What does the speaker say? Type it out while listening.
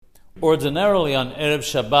Ordinarily on Erev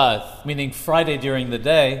Shabbath, meaning Friday during the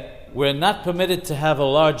day, we're not permitted to have a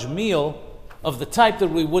large meal of the type that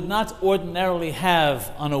we would not ordinarily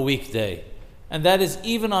have on a weekday. And that is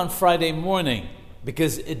even on Friday morning,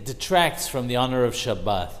 because it detracts from the honor of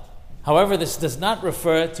Shabbat. However, this does not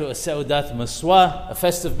refer to a Seudat Maswa, a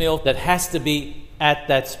festive meal that has to be at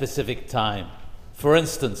that specific time. For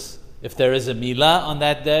instance, if there is a Milah on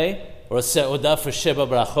that day, or a Seudah for Sheba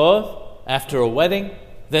Brachot, after a wedding,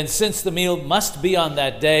 then since the meal must be on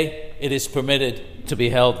that day, it is permitted to be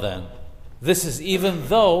held then. This is even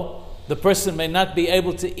though the person may not be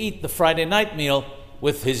able to eat the Friday night meal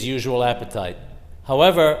with his usual appetite.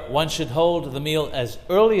 However, one should hold the meal as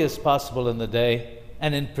early as possible in the day,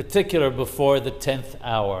 and in particular before the 10th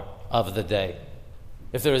hour of the day.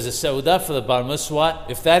 If there is a Seudah for the Bar Mitzvah,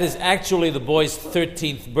 if that is actually the boy's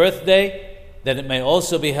 13th birthday, then it may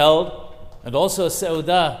also be held. And also a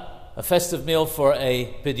Seudah, a festive meal for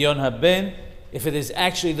a Pidyon HaBen, if it is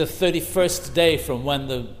actually the 31st day from when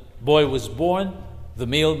the boy was born, the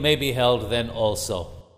meal may be held then also.